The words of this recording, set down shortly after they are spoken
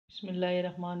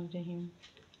बिस्मिल्लाहिर्रहमानिर्रहीम।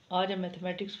 आज हम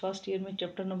मैथमेटिक्स फर्स्ट ईयर में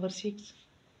चैप्टर नंबर 6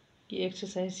 की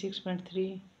एक्सरसाइज 6.3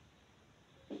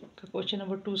 का क्वेश्चन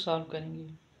नंबर 2 सॉल्व करेंगे।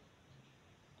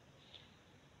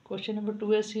 क्वेश्चन नंबर 2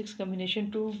 है 6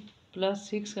 combination 2 plus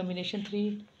 6 combination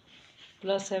 3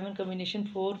 plus 7 combination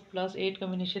 4 plus 8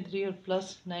 combination 3 और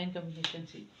प्लस 9 कम्बिनेशन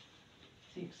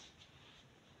 6।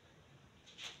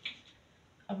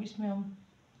 अब इसमें हम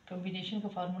कम्बिनेशन का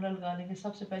फार्मूला लगा लेंगे।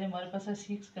 सबसे पहले हमारे पास है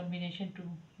 6 कम्बिनेशन 2,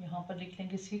 यहाँ पर लिख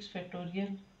लेंगे 6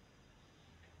 factorial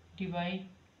divide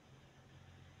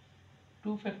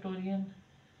 2 factorial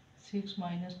 6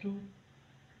 minus 2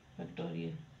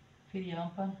 factorial, फिर यहाँ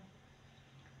पर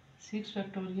 6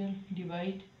 फैक्टोरियल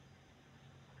डिवाइड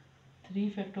 3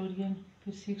 फैक्टोरियल,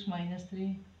 फिर 6 minus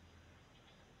 3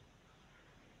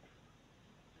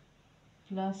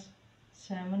 plus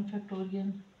 7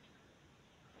 factorial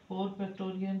 4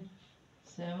 factorial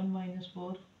 7 minus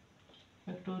 4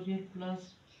 factorial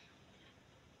plus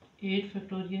 8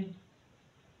 factorial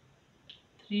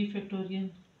 3 factorial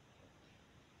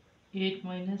 8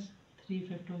 minus 3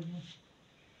 factorial.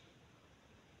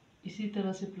 इसी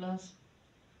तरह से plus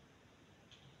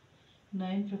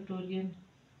 9 factorial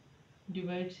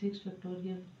divide 6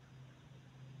 factorial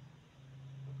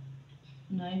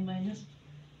 9 minus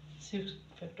 6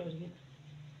 factorial.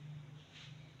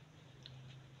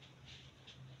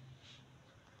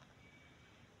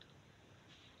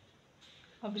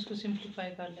 अब इसको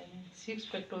सिंप्लीफाई कर लेंगे। 6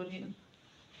 फैक्टोरियल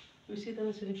तो इसी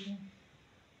तरह से लिखें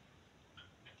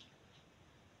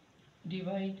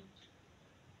डिवाइड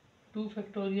 2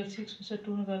 फैक्टोरियल 6 में से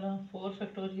 2 निकाला 4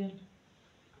 फैक्टोरियल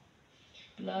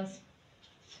प्लस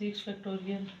 6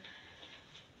 फैक्टोरियल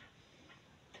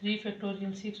 3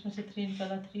 फैक्टोरियल 6 में से 3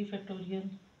 निकाला 3 factorial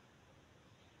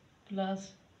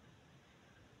plus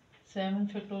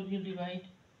 7 factorial divide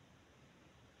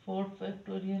 4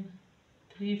 factorial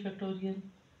 3 factorial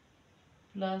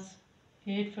plus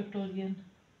 8 factorial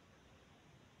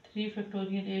 3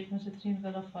 factorial 8 में से 3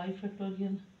 निकाला 5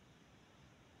 factorial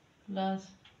plus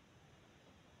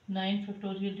 9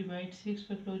 factorial divide 6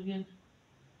 factorial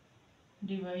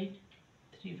divide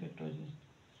 3 factorial.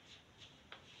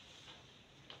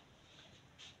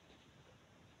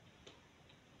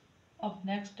 अब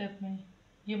नेक्स्ट स्टेप में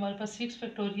ये हमारे पास 6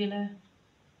 फैक्टोरियल है,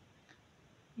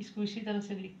 इसको इसी तरह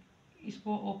से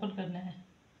इसको ओपन करना है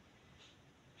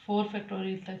 4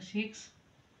 फैक्टोरियल तक 6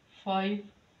 5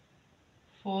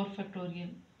 4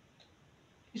 फैक्टोरियल।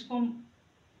 इसको हम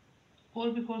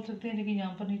और भी खोल सकते हैं, लेकिन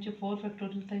यहाँ पर नीचे 4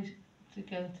 फैक्टोरियल था, इसे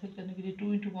कैंसिल करने के लिए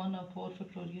 2 इंटू 1 और 4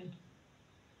 फैक्टोरियल,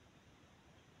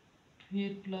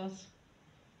 फिर प्लस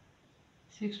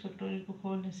 6 फैक्टोरियल को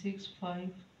खोल लें 6 5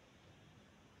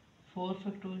 4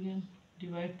 फैक्टोरियल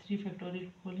डिवाइड 3 फैक्टोरियल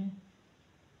को खोलें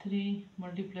 3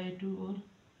 मल्टीप्लाई 2 और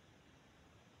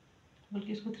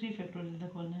बल्कि इसको 3 फैक्टोरियल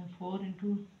तक खोलना है 4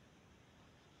 इंटू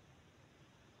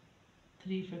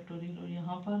 3 फैक्टोरियल और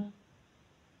यहाँ पर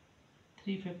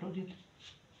 3 फैक्टोरियल।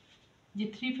 ये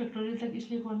 3 फैक्टोरियल तक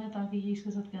इसलिए खोलना है ताकि ये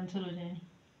इसके साथ कैंसिल हो जाए।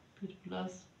 फिर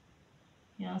प्लस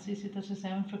यहाँ से इसी तरह से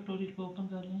 7 फैक्टोरियल को ओपन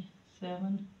कर लें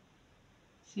 7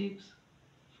 6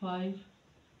 5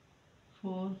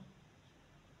 4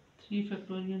 3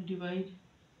 फैक्टोरियल डिवाइड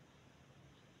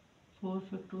 4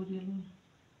 फैक्टोरियल और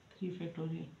 3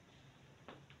 फैक्टोरियल।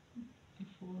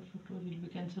 4 फैक्टोरियल भी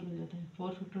कैंसिल हो जाता है,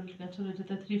 4 फैक्टोरियल कैंसिल हो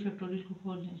जाता है। 3 फैक्टोरियल को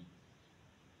खोल लें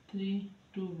 3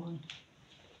 2 1।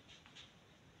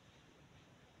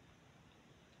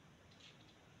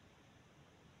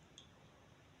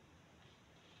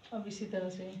 अब इसी तरह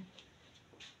से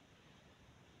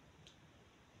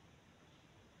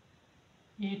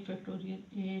 8 फैक्टोरियल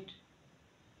 8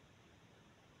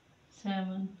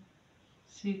 7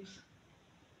 6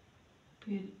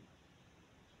 फिर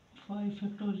 5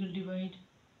 फैक्टोरियल डिवाइड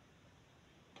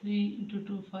 3 इंटू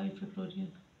 2 5 फैक्टोरियल।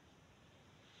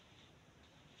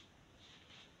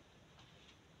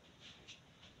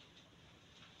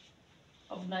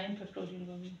 अब 9 फैक्टोरियल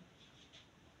होगी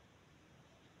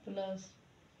प्लस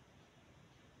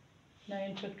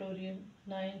 9 फैक्टोरियल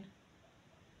 9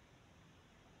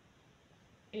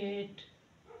 8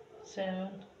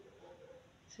 7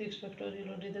 6 फैक्टोरियल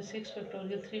और इधर 6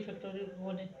 फैक्टोरियल 3 फैक्टोरियल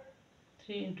होने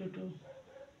 3 इंटू 2।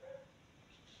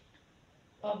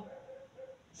 अब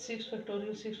 6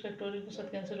 फैक्टोरियल के साथ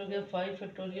कैंसिल हो गया 5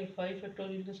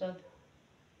 फैक्टोरियल के साथ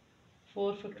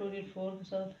 4 फैक्टोरियल 4 के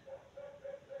साथ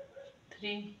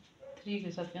 3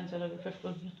 के साथ कैंसिल हो गया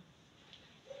फैक्टोरियल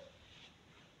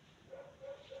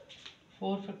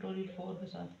 4 फैक्टोरियल 4 के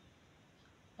साथ।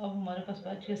 अब हमारे पास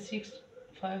बच गया 6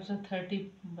 5 से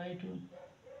 30/2।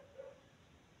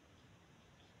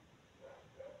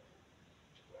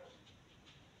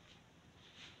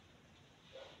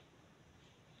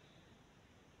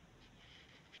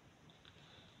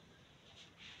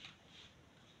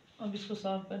 अब इसको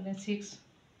सॉल्व कर लें। 6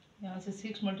 यहाँ से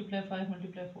 6 मल्टीप्लाई 5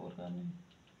 मल्टीप्लाई 4 कर लें।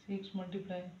 6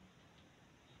 मल्टीप्लाई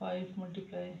 5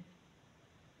 मल्टीप्लाई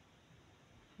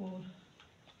 4,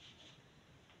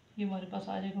 ये हमारे पास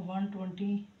आ जाएगा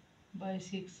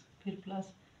 120/6। फिर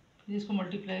प्लस, फिर इसको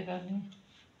मल्टीप्लाई कर लें।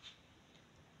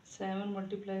 7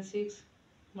 मल्टीप्लाई 6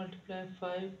 मल्टीप्लाई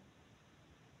 5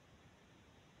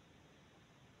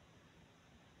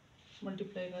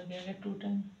 मल्टीप्लाई करके आ गया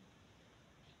 210।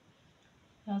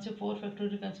 यहाँ से 4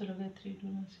 फैक्टोरियल कैंसिल हो गया, 3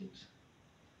 2 6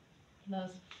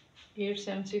 प्लस 8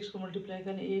 7 6 को मल्टीप्लाई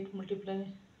करें। 8 multiply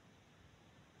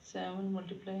 7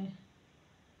 multiply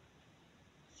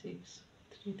 6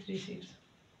 336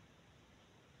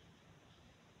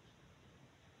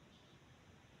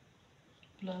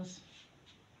 plus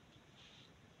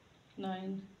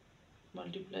 9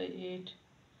 multiply 8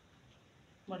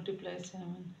 multiply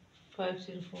 7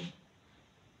 504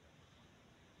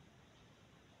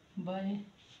 bye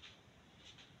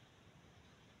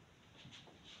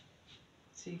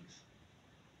 6।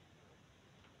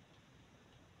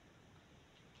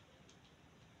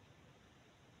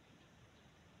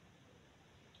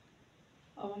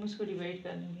 अब हम इसको डिवाइड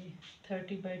कर लेंगे।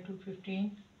 30/2 15,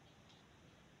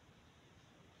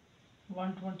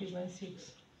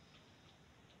 120/6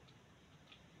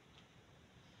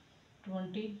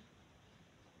 20,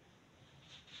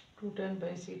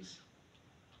 210/6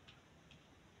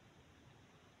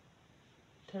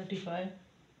 35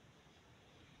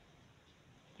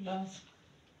 plus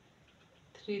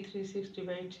 336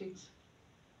 divide 6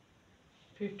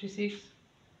 56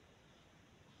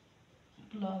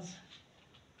 plus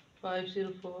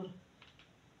 504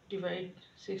 divide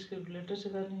 6 calculator से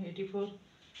कर लें। 84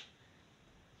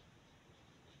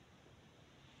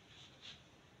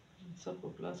 सबको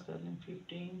प्लस कर लें।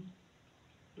 15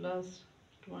 प्लस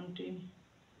 20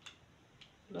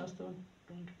 प्लस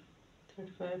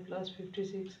 35 प्लस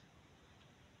 56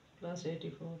 प्लस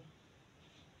 84,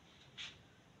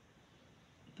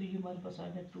 तो ये हमारे पास आ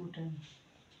गया 210।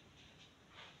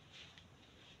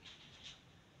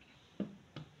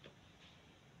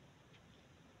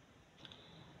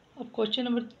 अब क्वेश्चन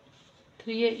नंबर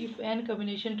 3 है, if N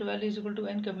combination 12 is equal to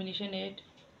N combination 8।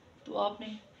 तो आपने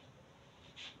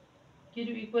ये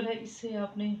जो इक्वल है इससे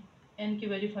आपने एन की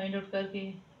वैल्यू फाइंड आउट करके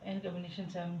एन कम्बिनेशन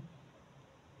 7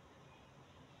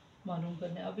 मालूम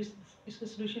करना है। अब इसके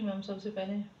सोल्यूशन में हम सबसे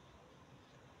पहले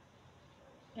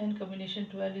N combination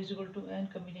 12 is equal to N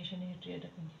combination 8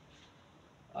 रखेंगे।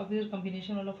 अब इधर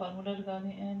कम्बिनेशन वाला फार्मूला लगा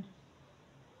दें। N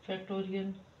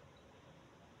factorial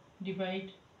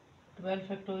divide 12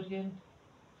 factorial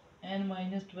N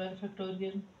minus 12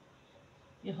 factorial,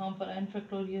 यहाँ पर N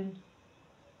factorial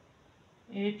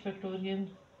 8 factorial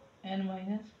N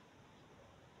minus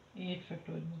 8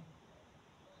 factorial.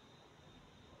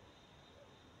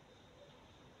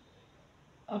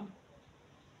 अब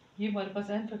ये हमारे पास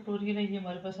एन फैक्टोरियल है, ये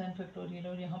हमारे पास एन फैक्टोरियल है,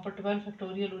 और यहाँ पर 12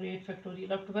 फैक्टोरियल और 8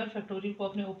 फैक्टोरियल। अब 12 फैक्टोरियल को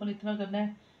आपने ओपन इतना करना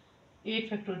है 8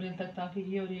 फैक्टोरियल तक, ताकि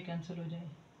ये और ये कैंसिल हो जाए।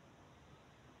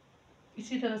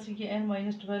 इसी तरह से ये n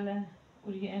माइनस 12 है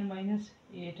और ये n माइनस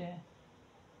 8 है।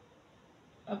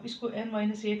 अब इसको n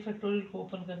माइनस 8 फैक्टोरियल को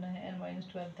ओपन करना है n माइनस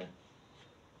 12 तक।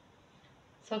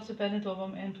 सबसे पहले तो अब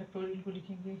हम n फैक्टोरियल को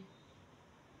लिखेंगे।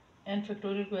 n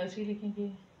फैक्टोरियल को ऐसे ही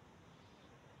लिखेंगे।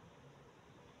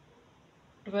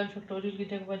 12 फैक्टोरियल की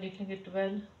जगह पर लिखेंगे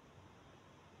 12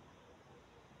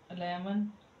 11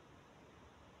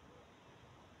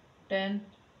 10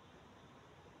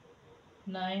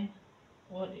 9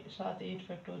 और साथ 8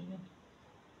 फैक्टोरियल,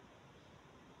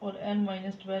 और n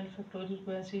माइनस 12 फैक्टोरियल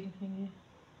को ऐसे ही लिखेंगे।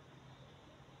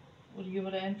 और ये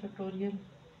वाला n फैक्टोरियल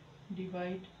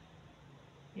डिवाइड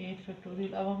 8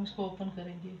 फैक्टोरियल। अब हम इसको ओपन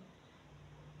करेंगे।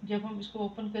 जब हम इसको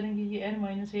ओपन करेंगे ये n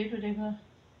माइनस 8 हो जाएगा।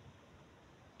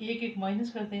 एक एक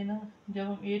माइनस कर देना। जब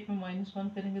हम 8 में -1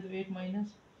 करेंगे तो 8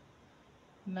 माइनस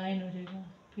 9 हो जाएगा।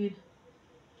 फिर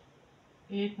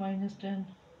 8 माइनस 10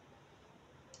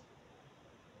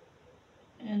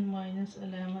 n माइनस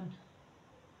 11,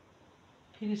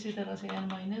 फिर इसी तरह से n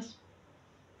माइनस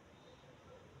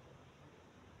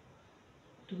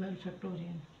 12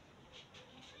 फैक्टोरियल।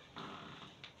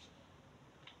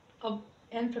 अब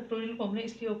n फैक्टोरियल को हमने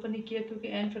इसलिए ओपन नहीं किया क्योंकि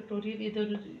n फैक्टोरियल इधर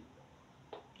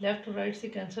लेफ्ट और राइट से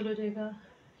कैंसिल हो जाएगा।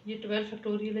 ये 12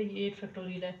 फैक्टोरियल है, ये 8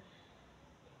 फैक्टोरियल है।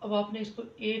 अब आपने इसको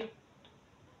 8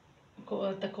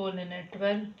 को तक खोल लेना है।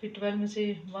 12, फिर 12 में से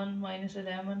 1 minus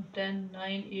 11 10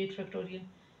 9 8 factorial.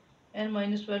 n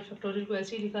minus 12 factorial को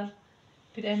ऐसे ही लिखा।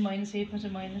 फिर n माइनस 8 में से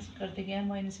माइनस कर देंगे n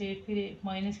माइनस 8, फिर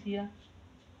माइनस किया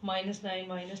 -9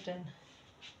 -10।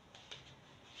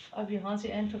 अब यहाँ से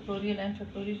n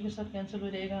फैक्टोरियल के साथ कैंसिल हो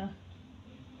जाएगा।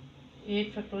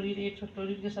 8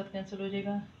 फैक्टोरियल के साथ कैंसिल हो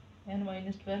जाएगा।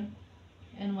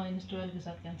 n-12 के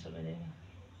साथ कैंसिल हो जाएगा।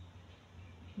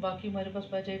 बाकी हमारे पास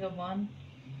बचेगा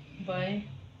 1/12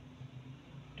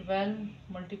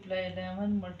 मल्टीप्लाई 11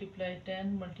 मल्टीप्लाई 10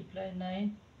 मल्टीप्लाई 9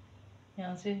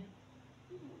 यहाँ से,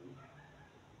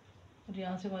 और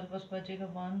यहाँ से हमारे पास बचेगा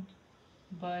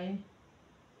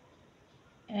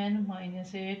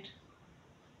 1/n-8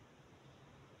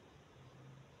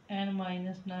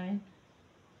 n-9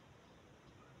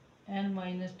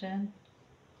 n-10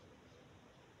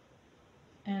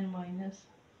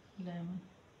 n-11।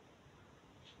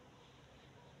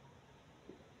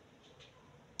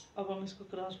 अब हम इसको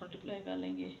क्रॉस मल्टीप्लाई कर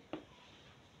लेंगे।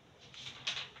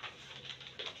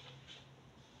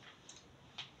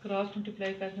 क्रॉस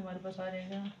मल्टीप्लाई करके हमारे पास आ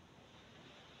जाएगा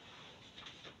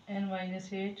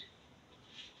n-8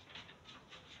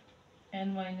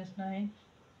 n-9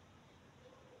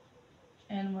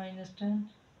 n-10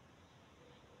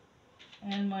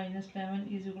 n-11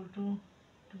 is equal to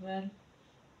 12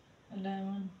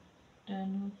 11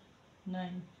 10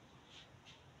 9।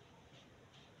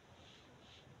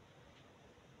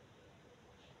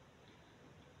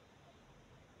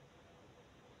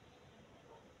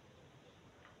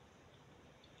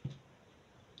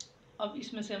 अब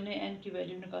इसमें से हमने n की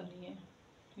वैल्यू निकालनी है।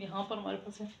 यहाँ पर हमारे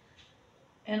पास है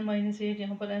n-8,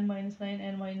 यहाँ पर n-9 n-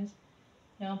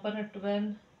 यहाँ पर है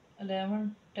 12 11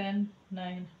 10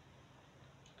 9।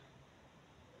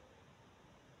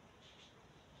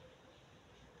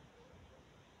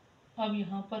 अब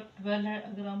यहाँ पर 12 है,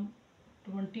 अगर हम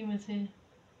 20 में से,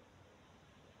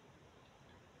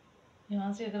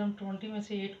 यहाँ से अगर हम 20 में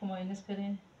से 8 को माइनस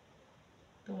करें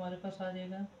तो हमारे पास आ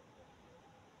जाएगा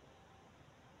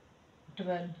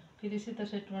 12। फिर इसी तरह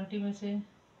से 20 में से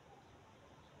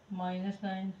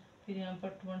 -9, फिर यहाँ पर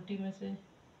 20 में से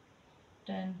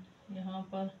 10, यहाँ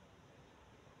पर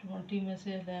 20 में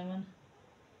से 11,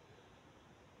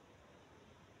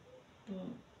 तो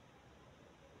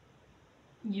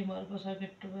ये हमारे पास आ गया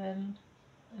 12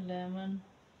 11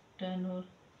 10 और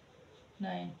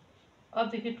 9। अब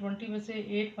देखिए 20 में से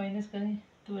 8 माइनस करें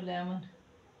तो 11,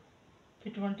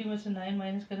 फिर 20 में से 9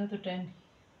 माइनस करें तो 10।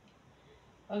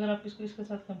 अगर आप इसको इसके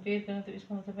साथ कंपेयर करें तो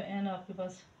इसका मतलब है n आपके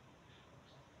पास,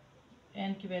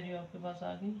 n की वैल्यू आपके पास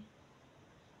आ गई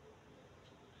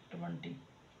 20।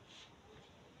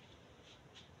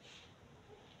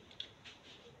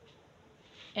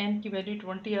 n की वैल्यू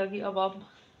 20 आ गई। अब आप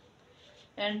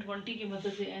n20 की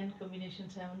मदद से n कॉम्बिनेशन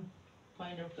 7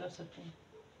 फाइंड आउट कर सकते हैं।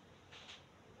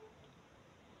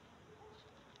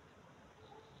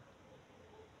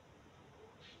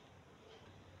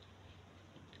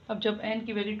 अब जब n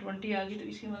की वैल्यू 20 आ गई तो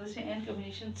इसकी मदद से n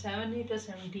कॉम्बिनेशन 7 नहीं था,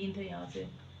 17 था। यहाँ से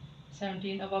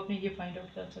 17, अब आपने ये फाइंड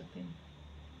आउट कर सकते हैं।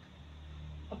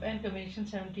 अब n कॉम्बिनेशन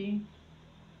 17,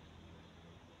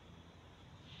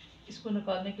 इसको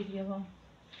निकालने के लिए अब हम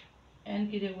n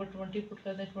की जगह 20 पुट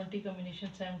कर दें, 20 कॉम्बिनेशन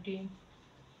 17।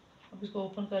 अब इसको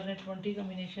ओपन कर दें, 20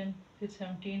 कॉम्बिनेशन फिर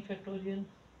 17 फैक्टोरियल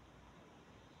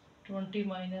 20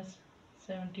 माइनस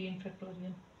 17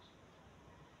 फैक्टोरियल।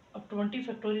 अब 20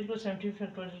 फैक्टोरियल को 17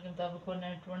 फैक्टोरियल के मुताबिक होना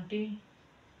है, 20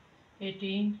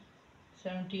 18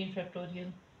 17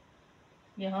 फैक्टोरियल।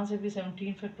 यहाँ से भी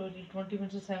 17 फैक्टोरियल, 20 में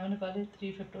से 7 निकाले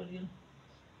 3 फैक्टोरियल,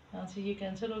 यहाँ से ये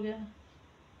कैंसिल हो गया।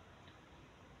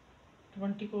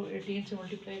 20 को 18 से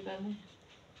मल्टीप्लाई कर लें,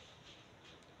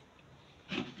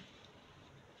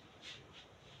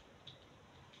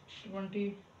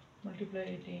 20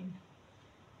 मल्टीप्लाई 18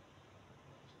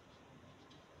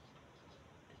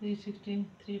 316,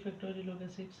 3 फैक्टोरियल हो गया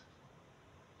 6,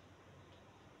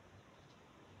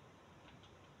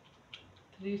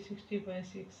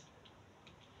 360/6।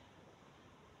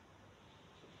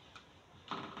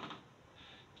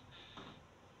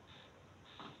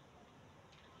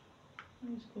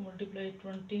 इसको मल्टीप्लाई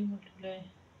 20 मल्टीप्लाई,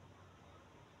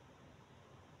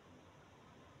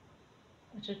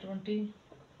 अच्छा 20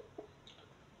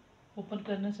 ओपन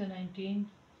करने से 19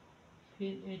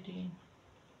 फिर 18,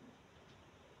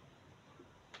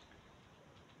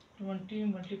 20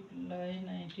 मल्टीप्लाई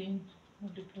 19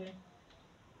 मल्टीप्लाई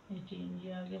 18,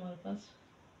 ये आ गया हमारे पास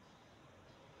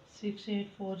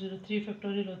 6840। 3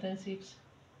 फैक्टोरियल होता है 6,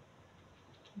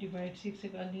 डिवाइड 6 से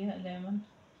कर लिया 11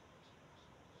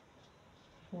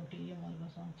 40, ये हमारे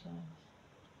पास आंसर है।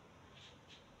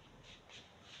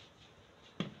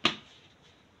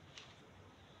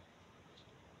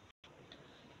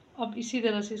 अब इसी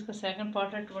तरह से इसका सेकंड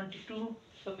पार्ट है 22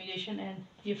 कॉम्बिनेशन एन,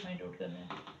 ये फाइंड आउट करना है।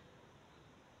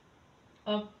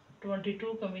 अब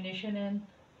 22 कॉम्बिनेशन एन,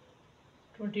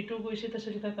 22 को इसी तरह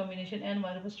से लिखा कॉम्बिनेशन एन,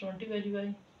 हमारे पास 20 वैल्यू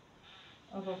आई।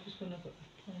 अब आप इसको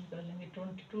फाइंड कर लेंगे,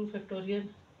 22 factorial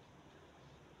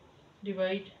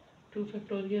divide 2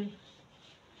 factorial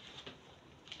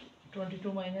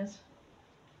 22 minus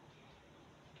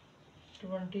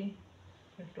 20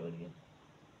 factorial,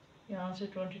 यहाँ से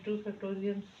 22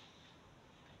 फैक्टोरियल,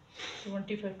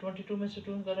 22 में से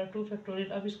 2 निकाला 2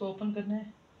 फैक्टोरियल। अब इसको ओपन करना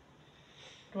है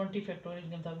 20 फैक्टोरियल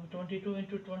के मुताबिक, 22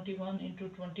 into 21 into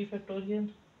 20 factorial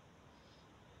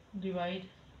divide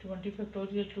 20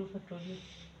 factorial 2 factorial.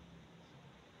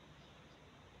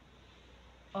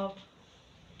 अब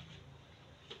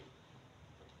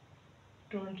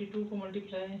 22 को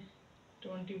मल्टीप्लाई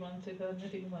 21 से करने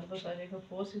से हमारे पास आ जाएगा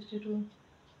 462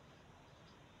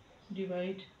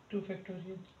 divide 2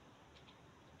 factorial.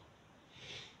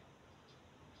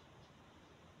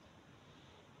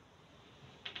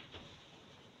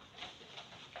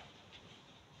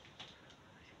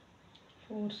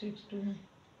 Four six to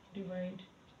divide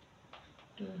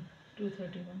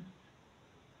 231।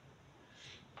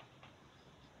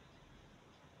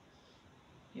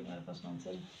 ये हमारे पास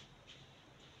आंसर है।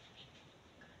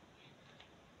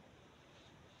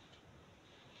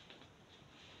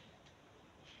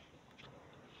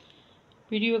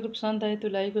 वीडियो अगर पसंद आए तो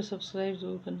लाइक और सब्सक्राइब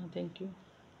ज़रूर करना। Thank you.